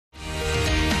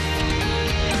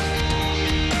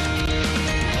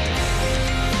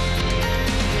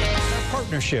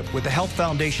partnership with the Health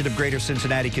Foundation of Greater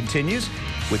Cincinnati continues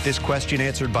with this question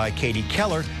answered by Katie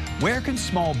Keller. Where can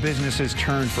small businesses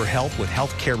turn for help with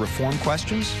health care reform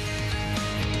questions?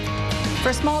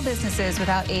 For small businesses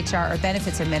without HR or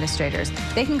benefits administrators,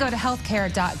 they can go to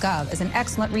healthcare.gov as an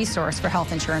excellent resource for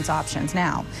health insurance options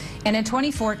now. And in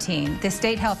 2014, the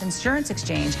State Health Insurance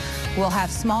Exchange will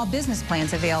have small business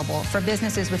plans available for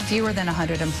businesses with fewer than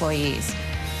 100 employees.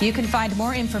 You can find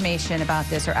more information about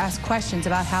this or ask questions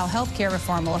about how healthcare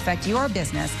reform will affect your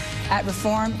business at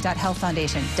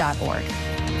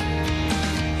reform.healthfoundation.org.